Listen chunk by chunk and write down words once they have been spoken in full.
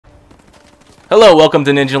Hello, welcome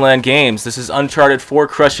to Ninja Land Games. This is Uncharted 4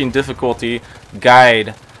 Crushing Difficulty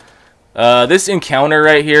Guide. This encounter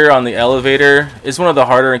right here on the elevator is one of the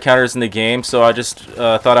harder encounters in the game, so I just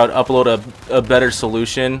thought I would upload a better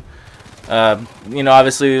solution. You know,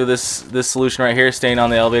 obviously this solution right here, staying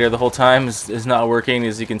on the elevator the whole time, is not working,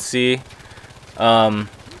 as you can see.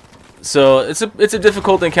 So it's a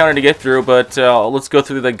difficult encounter to get through, but let's go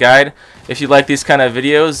through the guide. If you like these kind of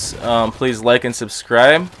videos, please like and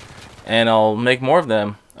subscribe, and I'll make more of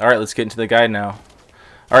them. Alright, let's get into the guide now.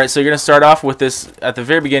 Alright, so you're going to start off with this, at the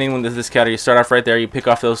very beginning when this counter, you start off right there, you pick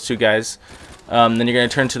off those two guys. Then you're going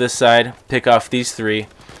to turn to this side, pick off these three.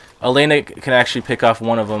 Elena can actually pick off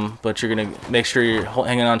one of them, but you're going to make sure you're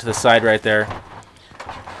hanging on to the side right there.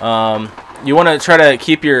 You want to try to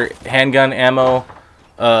keep your handgun ammo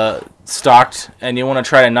stocked, and you want to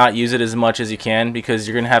try to not use it as much as you can, because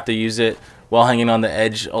you're going to have to use it while hanging on the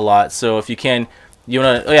edge a lot. So if you can, you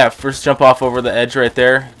want to, first jump off over the edge right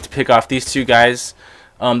there to pick off these two guys.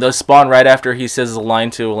 They'll spawn right after he says the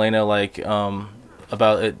line to Elena, like,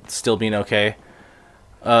 about it still being okay.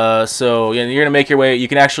 So yeah, you're going to make your way. You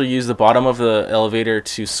can actually use the bottom of the elevator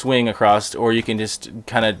to swing across, or you can just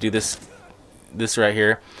kind of do this right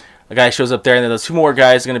here. A guy shows up there, and then those two more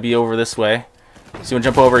guys are going to be over this way. So you want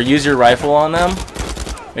to jump over, use your rifle on them.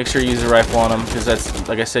 Make sure you use your rifle on them, because that's,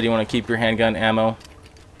 like I said, you want to keep your handgun ammo.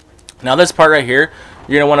 Now this part right here,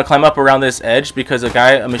 you're going to want to climb up around this edge, because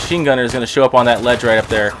a machine gunner is going to show up on that ledge right up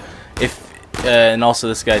there. And also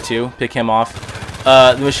this guy too, pick him off.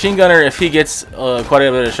 The machine gunner, if he gets quite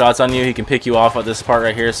a bit of shots on you, he can pick you off at this part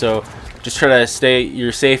right here. So just try to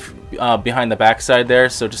you're safe behind the backside there.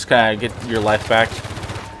 So just kind of get your life back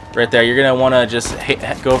right there. You're going to want to just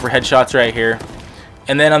go for headshots right here.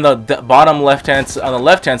 And then on the bottom left-hand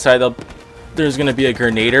side, there's going to be a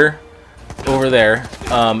grenader over there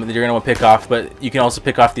that you're going to want to pick off. But you can also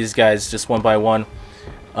pick off these guys just one by one.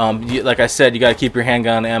 Like I said, you got to keep your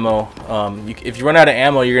handgun ammo. If you run out of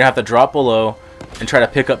ammo, you're going to have to drop below and try to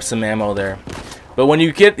pick up some ammo there. But when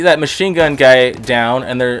you get that machine gun guy down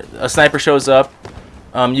and a sniper shows up,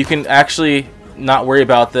 you can actually not worry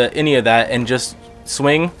about any of that and just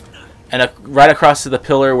swing and right across to the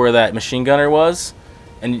pillar where that machine gunner was.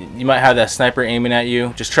 And you might have that sniper aiming at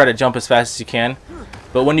you. Just try to jump as fast as you can.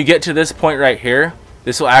 But when you get to this point right here,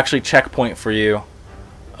 this will actually checkpoint for you.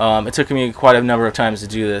 It took me quite a number of times to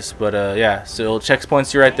do this, but yeah, so it'll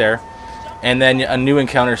checkpoints you right there. And then a new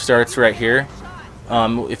encounter starts right here.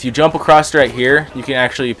 If you jump across right here, you can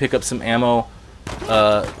actually pick up some ammo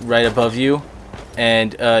right above you.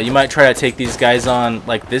 And you might try to take these guys on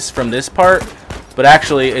like this from this part, but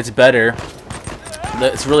actually it's better.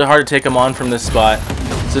 It's really hard to take them on from this spot.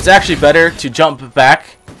 So it's actually better to jump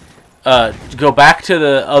back, go back to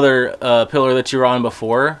the other pillar that you were on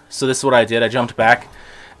before. So this is what I did. I jumped back.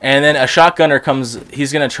 And then a shotgunner comes,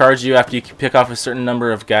 he's going to charge you after you pick off a certain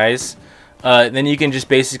number of guys. Then you can just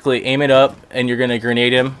basically aim it up, and you're going to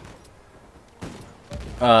grenade him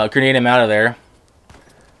out of there.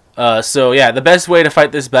 So yeah, the best way to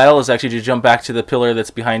fight this battle is actually to jump back to the pillar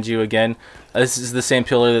that's behind you again. This is the same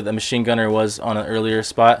pillar that the machine gunner was on an earlier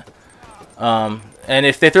spot. And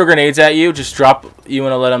if they throw grenades at you, just drop, you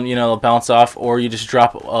want to let them, bounce off, or you just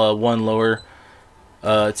drop one lower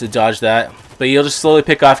to dodge that. But you'll just slowly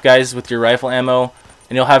pick off guys with your rifle ammo,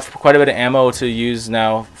 and you'll have quite a bit of ammo to use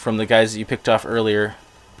now from the guys that you picked off earlier.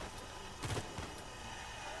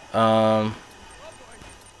 Okay,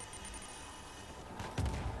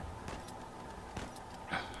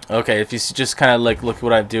 if you just kind of like look at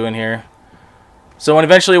what I'm doing here. So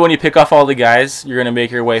eventually when you pick off all the guys, you're going to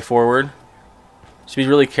make your way forward. Just be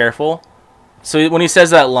really careful. So when he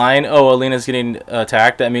says that line, oh, Elena's getting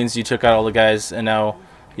attacked, that means you took out all the guys, and now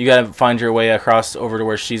you got to find your way across over to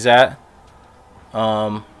where she's at.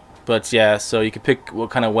 But yeah, so you can pick what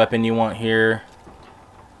kind of weapon you want here.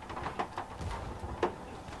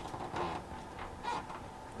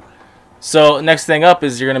 So next thing up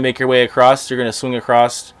is you're going to make your way across. You're going to swing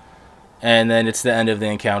across, and then it's the end of the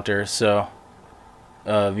encounter. So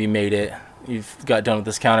you made it. You've got done with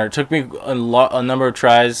this counter. It took me a number of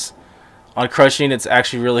tries. On crushing, it's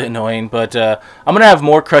actually really annoying, but I'm going to have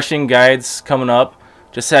more crushing guides coming up.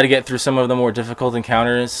 Just had to get through some of the more difficult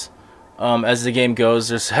encounters. As the game goes,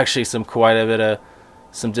 there's actually quite a bit of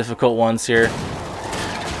some difficult ones here.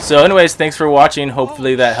 So anyways, thanks for watching.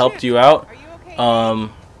 Hopefully that helped you out.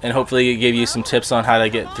 And hopefully it gave you some tips on how to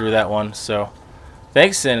get through that one. So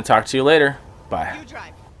thanks, and talk to you later. Bye.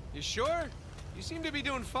 You sure? You seem to be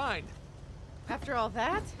doing fine. After all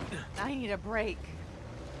that, I need a break.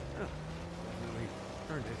 Really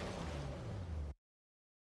earned it.